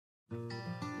Today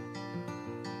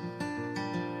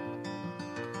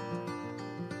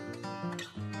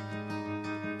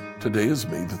is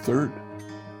May the 3rd.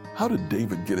 How did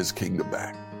David get his kingdom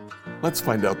back? Let's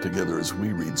find out together as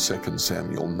we read 2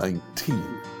 Samuel 19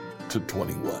 to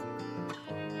 21.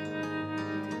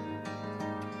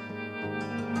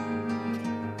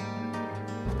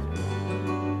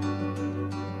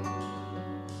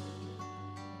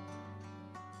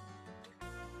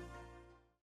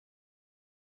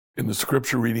 In the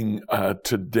scripture reading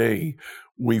today,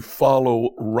 we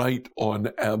follow right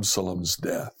on Absalom's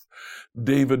death.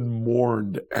 David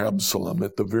mourned Absalom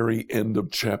at the very end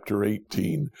of chapter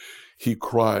 18. He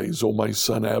cries, "Oh, my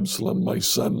son Absalom, my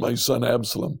son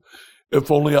Absalom.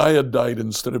 If only I had died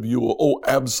instead of you. Oh,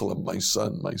 Absalom, my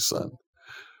son, my son."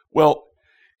 Well,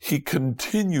 he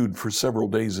continued for several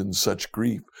days in such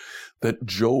grief that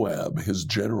Joab, his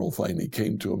general, finally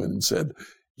came to him and said,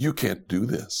 "You can't do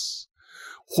this.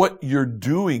 What you're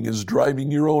doing is driving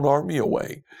your own army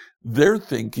away. They're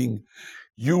thinking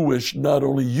you wish not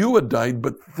only you had died,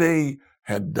 but they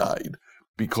had died,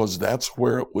 because that's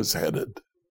where it was headed."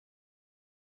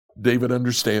 David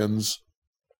understands.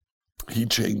 He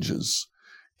changes.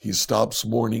 He stops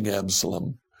mourning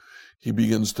Absalom. He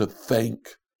begins to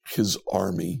thank his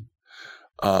army.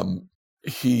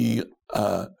 He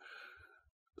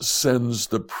sends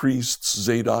the priests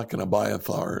Zadok and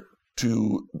Abiathar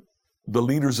to the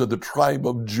leaders of the tribe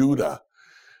of Judah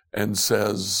and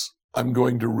says, "I'm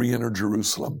going to re-enter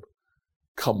Jerusalem.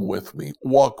 Come with me.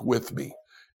 Walk with me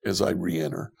as I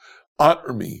re-enter.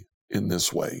 Honor me in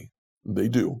this way." They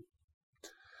do.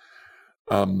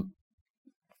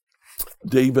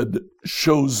 David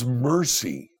shows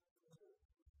mercy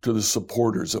to the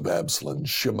supporters of Absalom.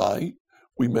 Shimei,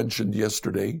 we mentioned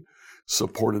yesterday,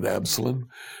 supported Absalom.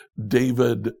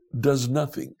 David does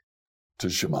nothing to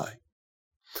Shimei.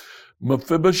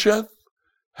 Mephibosheth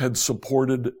had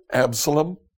supported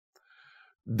Absalom.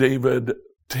 David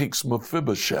takes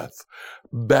Mephibosheth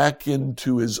back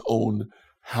into his own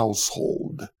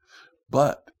household.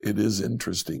 But it is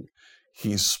interesting.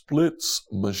 He splits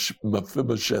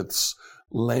Mephibosheth's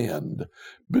land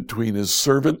between his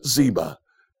servant Ziba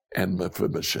and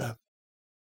Mephibosheth.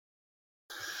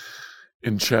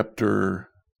 In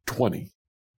chapter 20,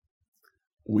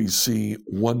 we see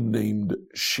one named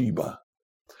Sheba.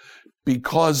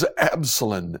 Because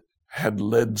Absalom had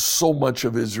led so much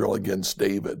of Israel against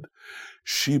David,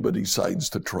 Sheba decides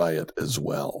to try it as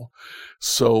well.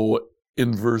 So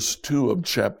in verse 2 of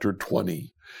chapter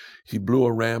 20, he blew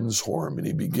a ram's horn and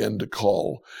he began to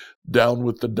call, "Down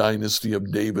with the dynasty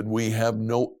of David. We have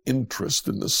no interest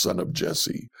in the son of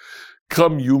Jesse.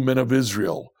 Come, you men of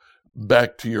Israel,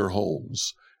 back to your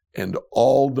homes." And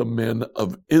all the men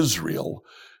of Israel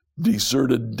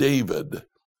deserted David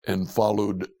and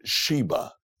followed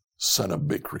Sheba, son of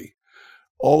Bichri.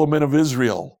 All the men of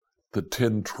Israel, the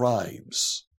 10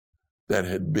 tribes that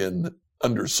had been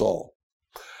under Saul.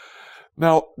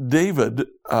 Now, David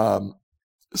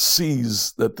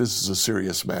sees that this is a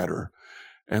serious matter,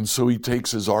 and so he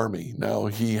takes his army. Now,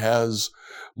 he has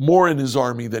more in his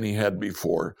army than he had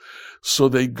before. So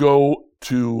they go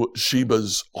to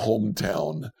Sheba's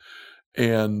hometown,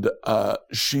 and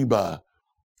Sheba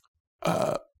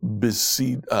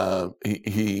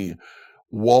he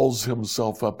walls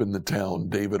himself up in the town.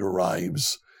 David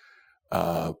arrives.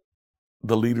 The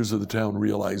leaders of the town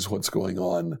realize what's going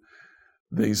on.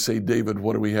 They say, "David,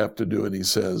 what do we have to do?" And he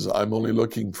says, "I'm only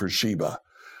looking for Sheba."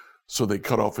 So they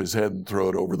cut off his head and throw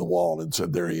it over the wall and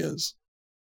said, "There he is."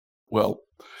 Well,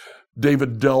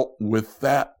 David dealt with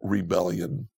that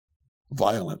rebellion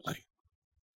violently.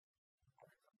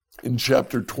 In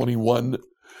chapter 21,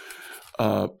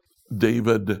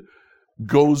 David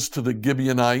goes to the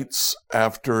Gibeonites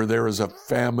after there is a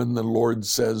famine. The Lord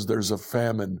says there's a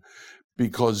famine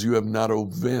because you have not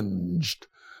avenged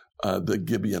the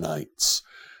Gibeonites.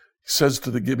 He says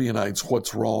to the Gibeonites,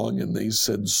 "What's wrong?" And they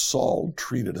said, "Saul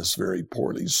treated us very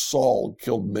poorly. Saul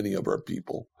killed many of our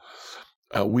people.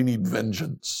 We need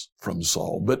vengeance from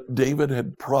Saul." But David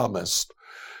had promised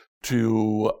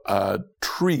to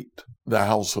treat the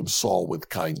house of Saul with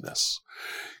kindness.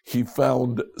 He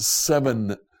found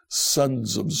 7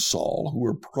 sons of Saul who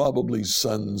were probably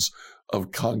sons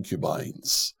of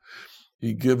concubines.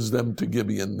 He gives them to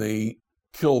Gibeon. They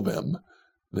kill them.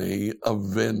 They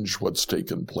avenge what's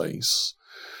taken place.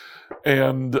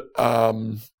 And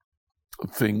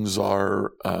things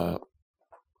are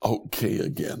okay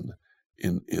again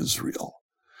in Israel.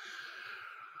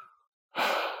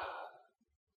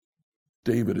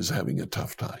 David is having a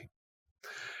tough time.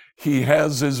 He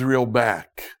has Israel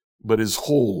back, but his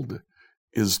hold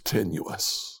is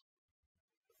tenuous.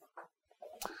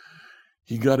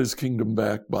 He got his kingdom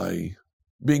back by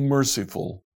being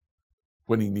merciful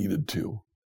when he needed to,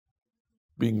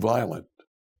 being violent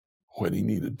when he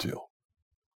needed to.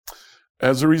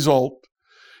 As a result,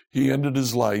 he ended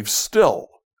his life still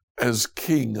as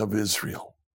king of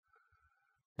Israel.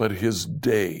 But his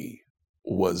day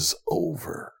was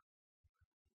over.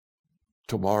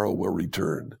 Tomorrow we'll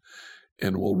return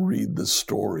and we'll read the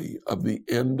story of the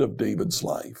end of David's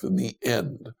life and the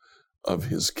end of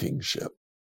his kingship.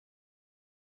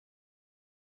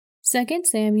 2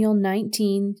 Samuel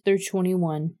 19 through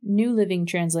 21, New Living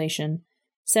Translation.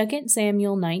 2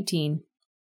 Samuel 19.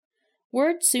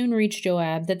 Word soon reached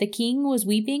Joab that the king was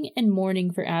weeping and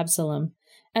mourning for Absalom.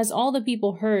 As all the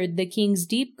people heard the king's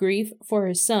deep grief for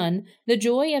his son, the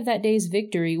joy of that day's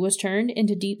victory was turned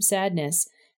into deep sadness.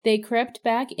 They crept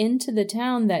back into the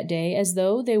town that day as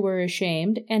though they were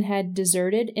ashamed and had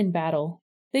deserted in battle.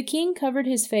 The king covered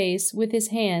his face with his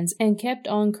hands and kept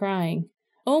on crying,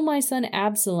 "O my son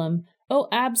Absalom! O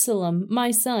Absalom, my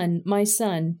son, my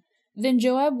son!" Then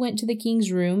Joab went to the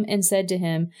king's room and said to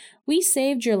him, "We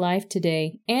saved your life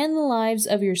today, and the lives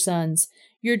of your sons,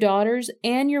 your daughters,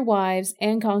 and your wives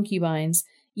and concubines.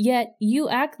 Yet you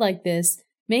act like this,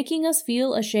 making us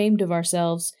feel ashamed of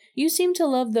ourselves. You seem to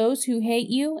love those who hate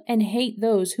you and hate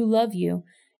those who love you.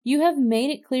 You have made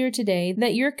it clear today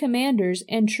that your commanders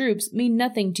and troops mean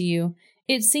nothing to you.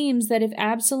 It seems that if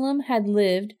Absalom had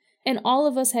lived and all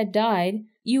of us had died,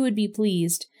 you would be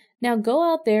pleased. Now go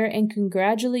out there and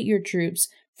congratulate your troops,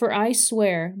 for I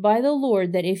swear by the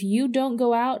Lord that if you don't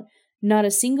go out, not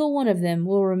a single one of them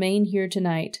will remain here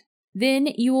tonight. Then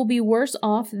you will be worse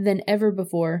off than ever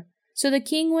before." So the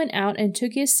king went out and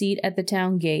took his seat at the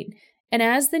town gate. And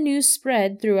as the news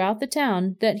spread throughout the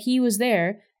town that he was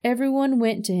there, everyone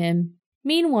went to him.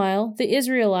 Meanwhile, the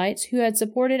Israelites who had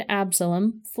supported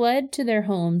Absalom fled to their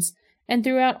homes. And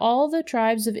throughout all the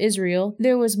tribes of Israel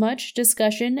there was much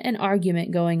discussion and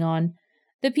argument going on.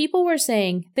 The people were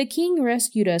saying, "The king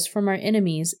rescued us from our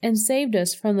enemies and saved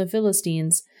us from the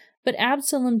Philistines, but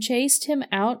Absalom chased him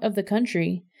out of the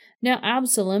country. Now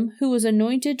Absalom, who was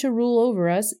anointed to rule over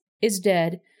us, is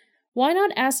dead. Why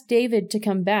not ask David to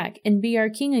come back and be our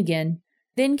king again?"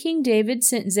 Then King David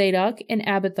sent Zadok and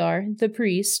Abiathar, the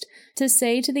priest, to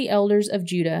say to the elders of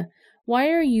Judah, "Why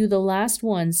are you the last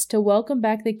ones to welcome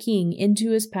back the king into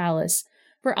his palace?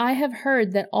 For I have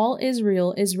heard that all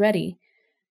Israel is ready.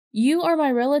 You are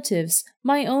my relatives,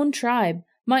 my own tribe,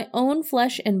 my own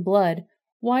flesh and blood.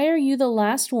 Why are you the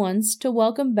last ones to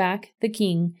welcome back the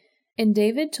king?" And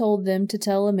David told them to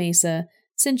tell Amasa,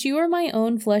 "Since you are my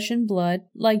own flesh and blood,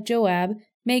 like Joab,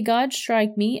 may God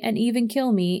strike me and even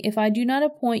kill me if I do not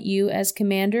appoint you as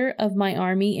commander of my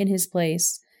army in his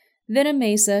place." Then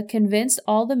Amasa convinced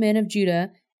all the men of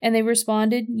Judah, and they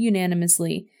responded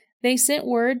unanimously. They sent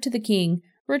word to the king,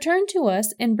 "Return to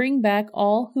us and bring back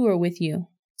all who are with you."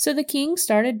 So the king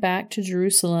started back to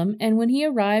Jerusalem, and when he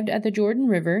arrived at the Jordan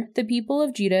River, the people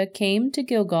of Judah came to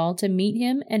Gilgal to meet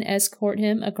him and escort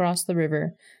him across the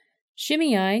river.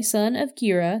 Shimei, son of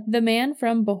Gera, the man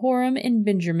from Bahurim in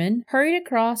Benjamin, hurried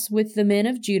across with the men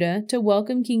of Judah to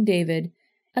welcome King David.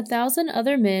 1,000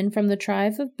 other men from the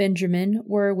tribe of Benjamin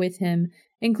were with him,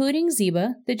 including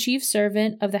Ziba, the chief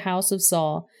servant of the house of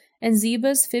Saul, and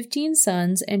Ziba's 15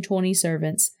 sons and 20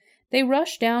 servants. They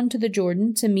rushed down to the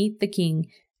Jordan to meet the king.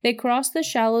 They crossed the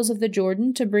shallows of the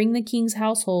Jordan to bring the king's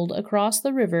household across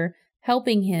the river,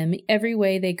 helping him every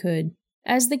way they could.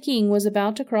 As the king was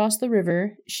about to cross the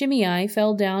river, Shimei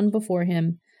fell down before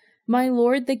him. "My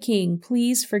lord the king,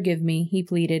 please forgive me," he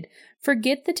pleaded.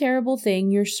 "Forget the terrible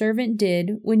thing your servant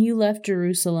did when you left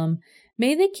Jerusalem.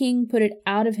 May the king put it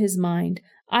out of his mind.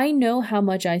 I know how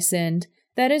much I sinned.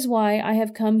 That is why I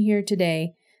have come here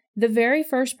today, the very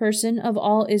first person of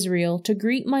all Israel, to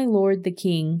greet my lord the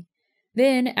king."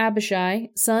 Then Abishai,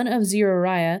 son of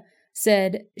Zeruiah,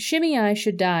 said, "Shimei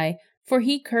should die, for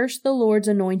he cursed the Lord's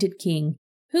anointed king."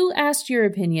 "Who asked your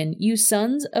opinion, you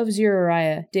sons of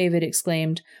Zeruiah?" David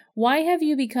exclaimed. "Why have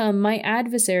you become my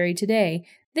adversary today?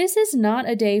 This is not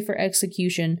a day for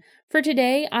execution, for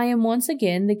today I am once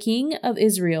again the king of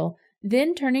Israel."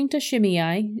 Then turning to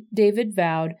Shimei, David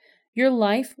vowed, "Your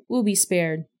life will be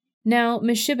spared." Now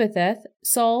Mephibosheth,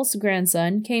 Saul's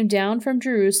grandson, came down from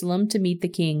Jerusalem to meet the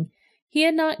king. He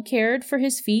had not cared for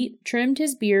his feet, trimmed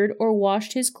his beard, or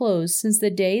washed his clothes since the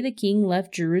day the king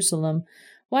left Jerusalem.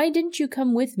 "Why didn't you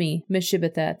come with me,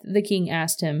 Mephibosheth?" the king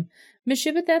asked him.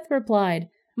 Mephibosheth replied,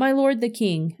 "My lord the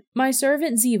king, my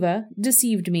servant Ziba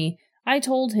deceived me. I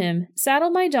told him, 'Saddle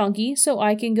my donkey so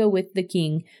I can go with the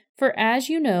king,' for as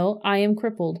you know, I am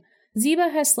crippled. Ziba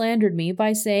has slandered me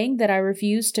by saying that I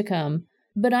refused to come.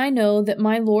 But I know that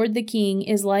my lord the king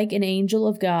is like an angel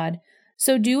of God.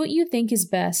 So do what you think is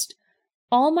best.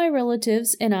 All my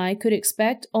relatives and I could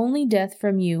expect only death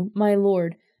from you, my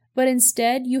lord, but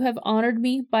instead you have honored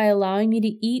me by allowing me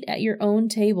to eat at your own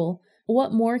table.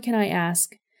 What more can I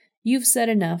ask?" "You've said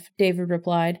enough," David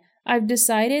replied. "I've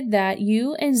decided that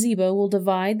you and Ziba will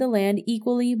divide the land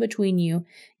equally between you."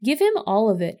 "Give him all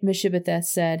of it," Mephibosheth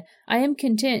said. "I am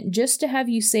content just to have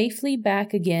you safely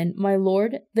back again, my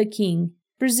lord, the king."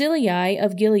 Barzillai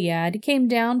of Gilead came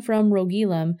down from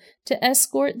Rogelim to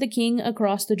escort the king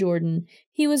across the Jordan.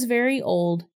 He was very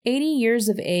old, 80 years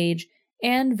of age,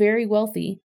 and very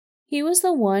wealthy. He was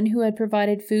the one who had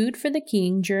provided food for the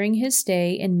king during his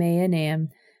stay in Mahanaim.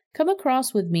 "Come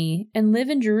across with me and live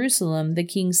in Jerusalem," the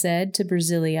king said to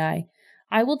Barzillai.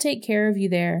 "I will take care of you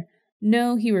there."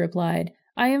 "No," he replied,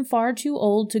 "I am far too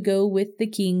old to go with the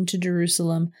king to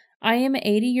Jerusalem. I am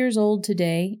 80 years old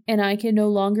today, and I can no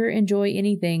longer enjoy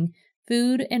anything.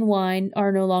 Food and wine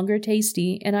are no longer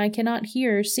tasty, and I cannot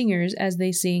hear singers as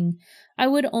they sing. I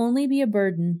would only be a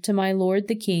burden to my lord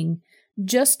the king.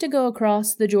 Just to go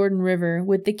across the Jordan River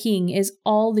with the king is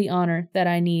all the honor that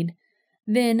I need.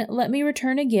 Then let me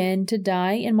return again to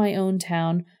die in my own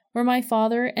town, where my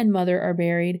father and mother are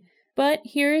buried. But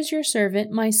here is your servant,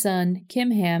 my son,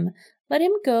 Kimham. Let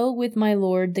him go with my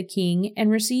lord the king and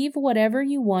receive whatever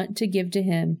you want to give to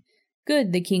him."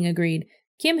 "Good," the king agreed.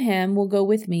 "Kimham will go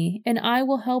with me, and I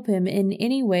will help him in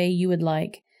any way you would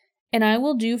like. And I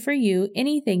will do for you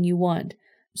anything you want."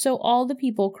 So all the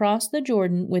people crossed the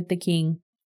Jordan with the king.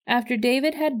 After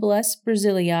David had blessed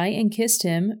Barzillai and kissed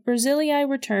him, Barzillai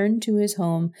returned to his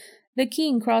home. The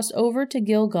king crossed over to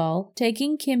Gilgal,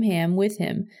 taking Kimham with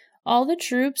him. All the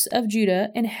troops of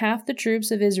Judah and half the troops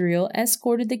of Israel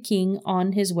escorted the king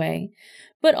on his way.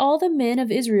 But all the men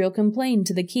of Israel complained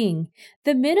to the king.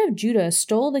 "The men of Judah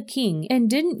stole the king and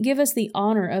didn't give us the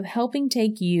honor of helping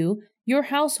take you, your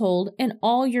household, and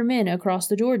all your men across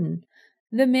the Jordan."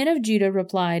 The men of Judah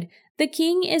replied, "The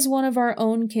king is one of our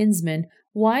own kinsmen.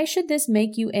 Why should this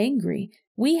make you angry?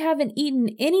 We haven't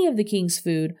eaten any of the king's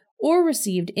food or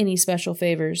received any special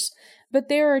favors." "But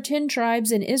there are 10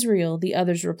 tribes in Israel," the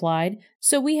others replied,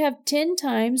 "so we have 10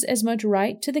 times as much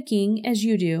right to the king as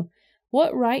you do.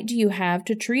 What right do you have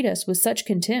to treat us with such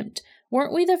contempt?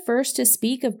 Weren't we the first to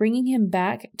speak of bringing him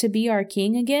back to be our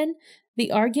king again?"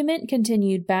 The argument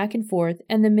continued back and forth,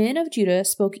 and the men of Judah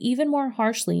spoke even more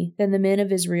harshly than the men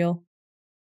of Israel.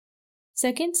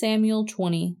 2 Samuel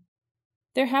 20.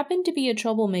 There happened to be a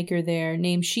troublemaker there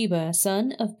named Sheba,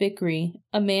 son of Bichri,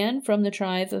 a man from the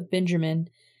tribe of Benjamin.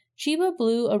 Sheba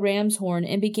blew a ram's horn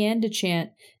and began to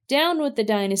chant, "Down with the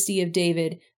dynasty of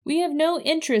David! We have no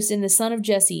interest in the son of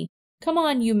Jesse. Come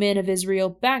on, you men of Israel,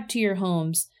 back to your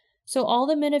homes." So all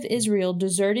the men of Israel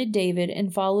deserted David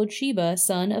and followed Sheba,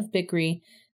 son of Bichri.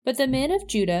 But the men of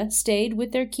Judah stayed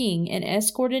with their king and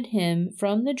escorted him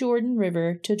from the Jordan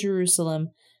River to Jerusalem.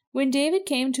 When David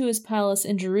came to his palace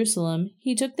in Jerusalem,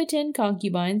 he took the 10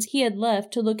 concubines he had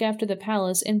left to look after the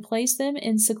palace and placed them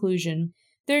in seclusion.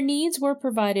 Their needs were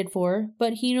provided for,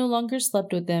 but he no longer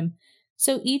slept with them.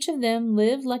 So each of them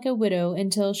lived like a widow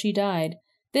until she died.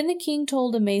 Then the king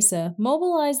told Amasa,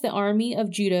 "Mobilize the army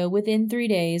of Judah within 3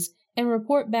 days, and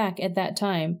report back at that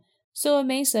time." So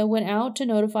Amasa went out to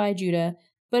notify Judah,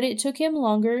 but it took him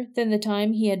longer than the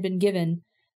time he had been given.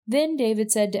 Then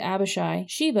David said to Abishai,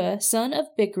 "Sheba, son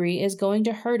of Bichri, is going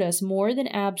to hurt us more than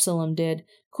Absalom did.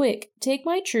 Quick, take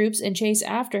my troops and chase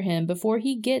after him before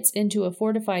he gets into a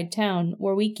fortified town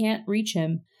where we can't reach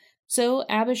him." So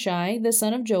Abishai, the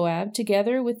son of Joab,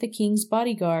 together with the king's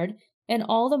bodyguard and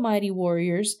all the mighty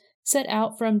warriors, set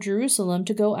out from Jerusalem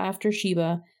to go after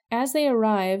Sheba. As they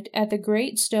arrived at the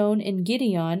great stone in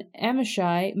Gibeon,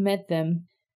 Amishai met them.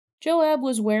 Joab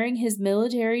was wearing his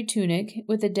military tunic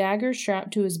with a dagger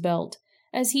strapped to his belt.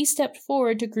 As he stepped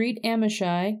forward to greet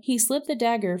Amishai, he slipped the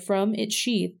dagger from its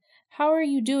sheath. "How are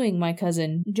you doing, my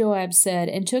cousin?" Joab said,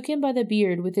 and took him by the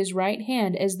beard with his right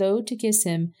hand as though to kiss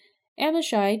him.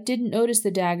 Amishai didn't notice the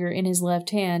dagger in his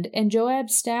left hand, and Joab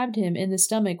stabbed him in the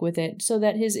stomach with it, so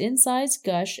that his insides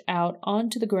gushed out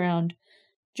onto the ground.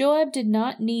 Joab did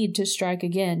not need to strike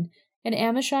again, and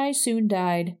Amishai soon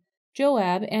died.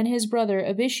 Joab and his brother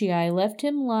Abishai left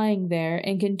him lying there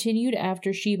and continued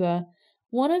after Sheba.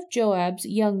 One of Joab's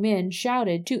young men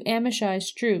shouted to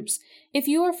Amishai's troops, "If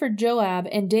you are for Joab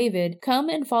and David, come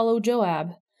and follow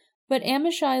Joab." But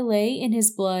Amishai lay in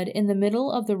his blood in the middle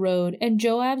of the road, and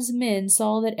Joab's men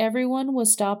saw that everyone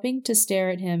was stopping to stare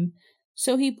at him.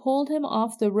 So he pulled him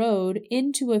off the road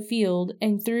into a field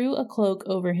and threw a cloak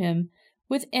over him.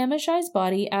 With Amishai's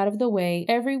body out of the way,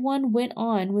 everyone went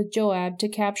on with Joab to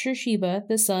capture Sheba,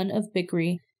 the son of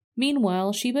Bichri.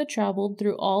 Meanwhile, Sheba traveled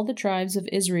through all the tribes of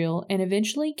Israel and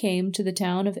eventually came to the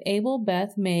town of Abel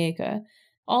Beth Maacah.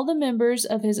 All the members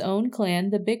of his own clan,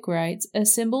 the Bichrites,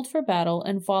 assembled for battle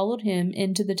and followed him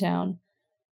into the town.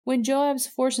 When Joab's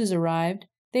forces arrived,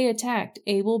 they attacked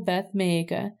Abel Beth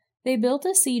Maacah. They built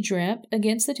a siege ramp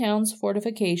against the town's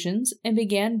fortifications and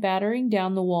began battering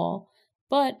down the wall.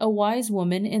 But a wise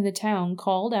woman in the town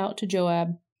called out to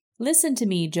Joab, "Listen to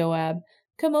me, Joab.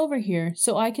 Come over here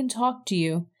so I can talk to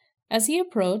you." As he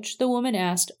approached, the woman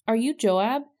asked, "Are you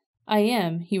Joab?" "I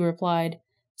am," he replied.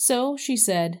 So she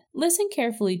said, "Listen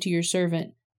carefully to your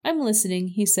servant." "I'm listening,"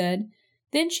 he said.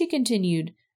 Then she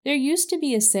continued, "There used to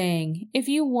be a saying, if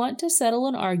you want to settle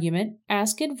an argument,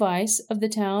 ask advice of the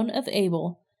town of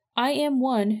Abel. I am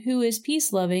one who is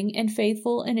peace-loving and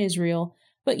faithful in Israel,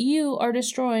 but you are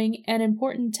destroying an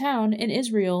important town in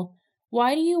Israel.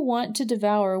 Why do you want to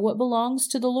devour what belongs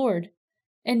to the Lord?"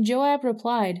 And Joab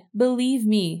replied, "Believe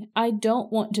me, I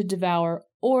don't want to devour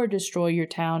or destroy your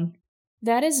town.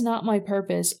 That is not my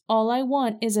purpose. All I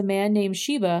want is a man named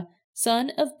Sheba,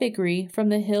 son of Bichri from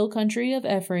the hill country of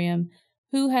Ephraim,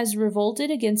 who has revolted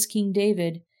against King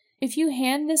David. If you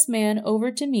hand this man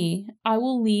over to me, I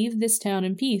will leave this town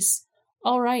in peace."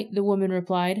 "All right," the woman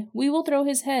replied, "we will throw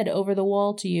his head over the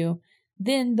wall to you."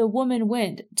 Then the woman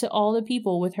went to all the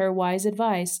people with her wise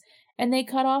advice, and they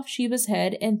cut off Sheba's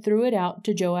head and threw it out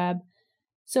to Joab.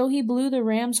 So he blew the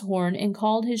ram's horn and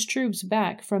called his troops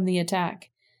back from the attack.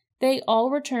 They all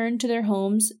returned to their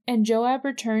homes, and Joab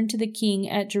returned to the king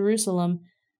at Jerusalem.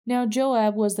 Now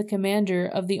Joab was the commander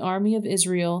of the army of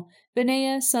Israel.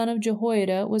 Benaiah, son of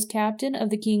Jehoiada, was captain of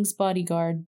the king's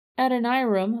bodyguard.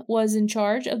 Adoniram was in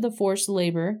charge of the forced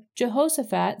labor.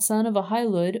 Jehoshaphat, son of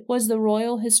Ahilud, was the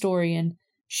royal historian.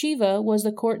 Shiva was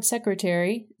the court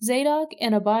secretary. Zadok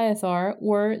and Abiathar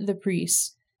were the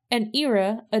priests. And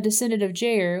Ira, a descendant of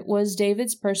Jair, was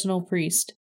David's personal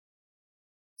priest.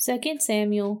 2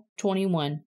 Samuel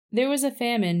 21. There was a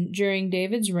famine during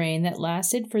David's reign that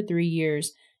lasted for 3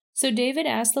 years. So David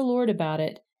asked the Lord about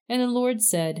it. And the Lord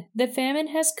said, "The famine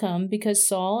has come because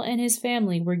Saul and his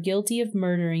family were guilty of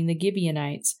murdering the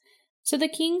Gibeonites." So the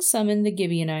king summoned the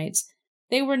Gibeonites.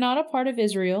 They were not a part of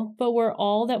Israel, but were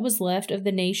all that was left of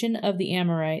the nation of the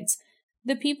Amorites.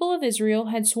 The people of Israel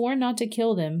had sworn not to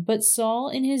kill them, but Saul,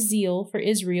 in his zeal for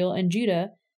Israel and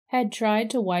Judah, had tried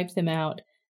to wipe them out.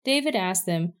 David asked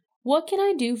them, "What can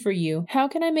I do for you? How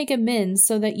can I make amends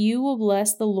so that you will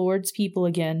bless the Lord's people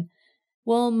again?"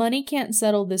 "Well, money can't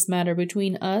settle this matter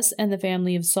between us and the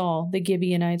family of Saul," the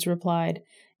Gibeonites replied.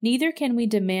 "Neither can we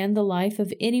demand the life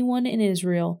of anyone in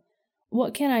Israel."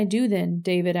 "What can I do then?"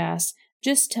 David asked.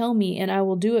 "Just tell me, and I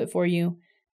will do it for you."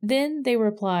 Then they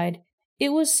replied, "It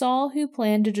was Saul who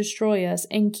planned to destroy us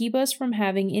and keep us from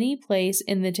having any place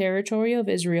in the territory of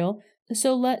Israel.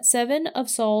 So let 7 of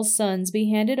Saul's sons be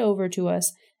handed over to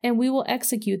us, and we will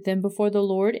execute them before the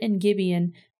Lord in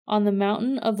Gibeon, on the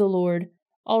mountain of the Lord."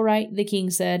 "All right," the king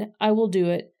said, "I will do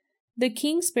it." The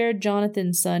king spared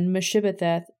Jonathan's son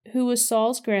Mephibosheth, who was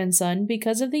Saul's grandson,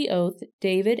 because of the oath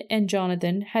David and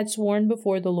Jonathan had sworn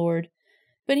before the Lord.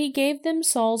 But he gave them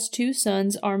Saul's 2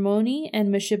 sons Armoni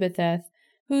and Mephibosheth,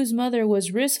 whose mother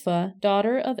was Rizpah,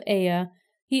 daughter of Aiah.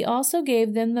 He also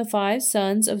gave them the 5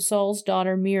 sons of Saul's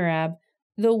daughter Merab,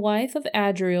 the wife of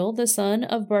Adriel, the son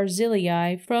of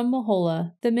Barzillai from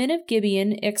Maholah. The men of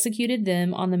Gibeon executed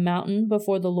them on the mountain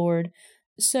before the Lord.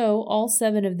 So all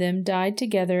 7 of them died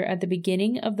together at the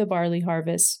beginning of the barley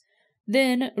harvest.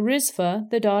 Then Rizpah,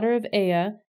 the daughter of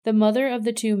Aiah, the mother of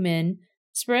the 2 men,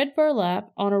 spread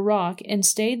burlap on a rock and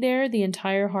stayed there the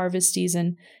entire harvest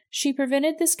season. She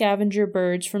prevented the scavenger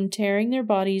birds from tearing their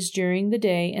bodies during the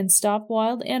day and stopped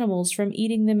wild animals from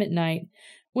eating them at night.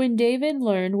 When David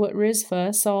learned what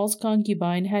Rizpah, Saul's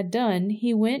concubine, had done,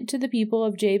 he went to the people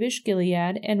of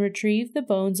Jabesh-Gilead and retrieved the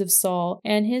bones of Saul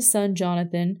and his son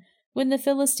Jonathan. When the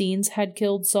Philistines had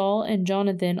killed Saul and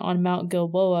Jonathan on Mount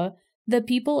Gilboa, the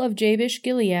people of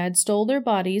Jabesh-Gilead stole their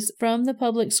bodies from the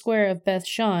public square of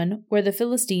Bethshan, where the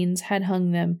Philistines had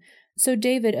hung them. So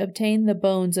David obtained the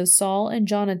bones of Saul and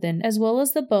Jonathan, as well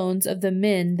as the bones of the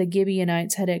men the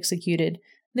Gibeonites had executed.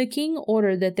 The king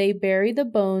ordered that they bury the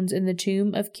bones in the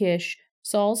tomb of Kish,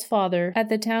 Saul's father, at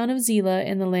the town of Zelah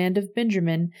in the land of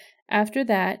Benjamin. After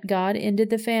that, God ended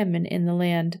the famine in the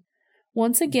land.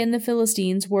 Once again the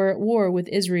Philistines were at war with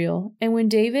Israel, and when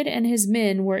David and his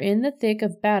men were in the thick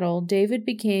of battle, David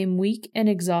became weak and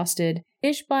exhausted.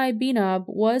 Ishbi-Benob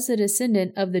was a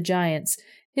descendant of the giants.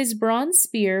 His bronze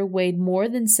spear weighed more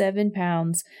than 7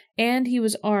 pounds, and he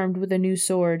was armed with a new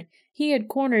sword. He had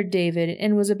cornered David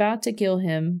and was about to kill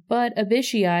him, but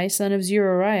Abishai, son of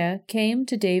Zeruiah, came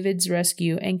to David's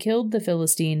rescue and killed the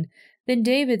Philistine. Then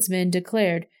David's men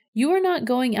declared, "You are not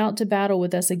going out to battle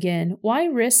with us again. Why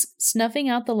risk snuffing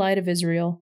out the light of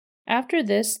Israel?" After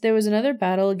this, there was another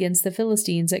battle against the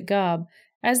Philistines at Gob.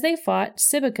 As they fought,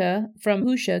 Sibekah from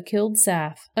Husha killed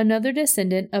Saph, another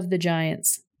descendant of the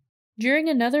giants. During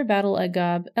another battle at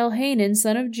Gob, Elhanan,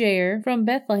 son of Jair, from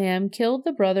Bethlehem, killed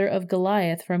the brother of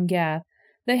Goliath from Gath.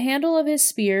 The handle of his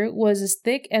spear was as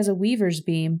thick as a weaver's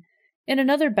beam. In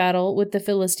another battle with the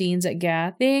Philistines at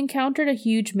Gath, they encountered a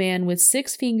huge man with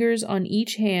 6 fingers on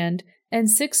each hand and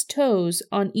 6 toes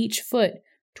on each foot,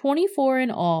 24 in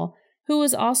all, who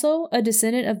was also a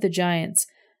descendant of the giants.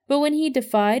 But when he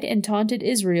defied and taunted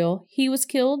Israel, he was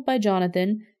killed by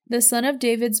Jonathan, the son of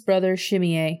David's brother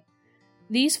Shimei.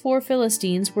 These 4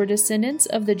 Philistines were descendants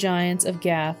of the giants of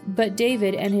Gath, but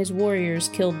David and his warriors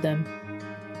killed them.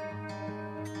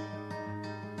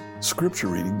 Scripture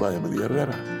reading by Emily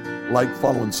Herrera. Like,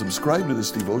 follow, and subscribe to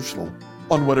this devotional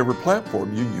on whatever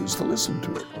platform you use to listen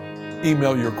to it.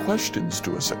 Email your questions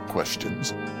to us at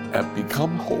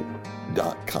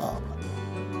questions@becomehope.com.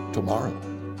 Tomorrow,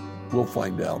 we'll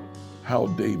find out how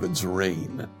David's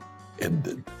reign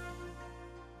ended.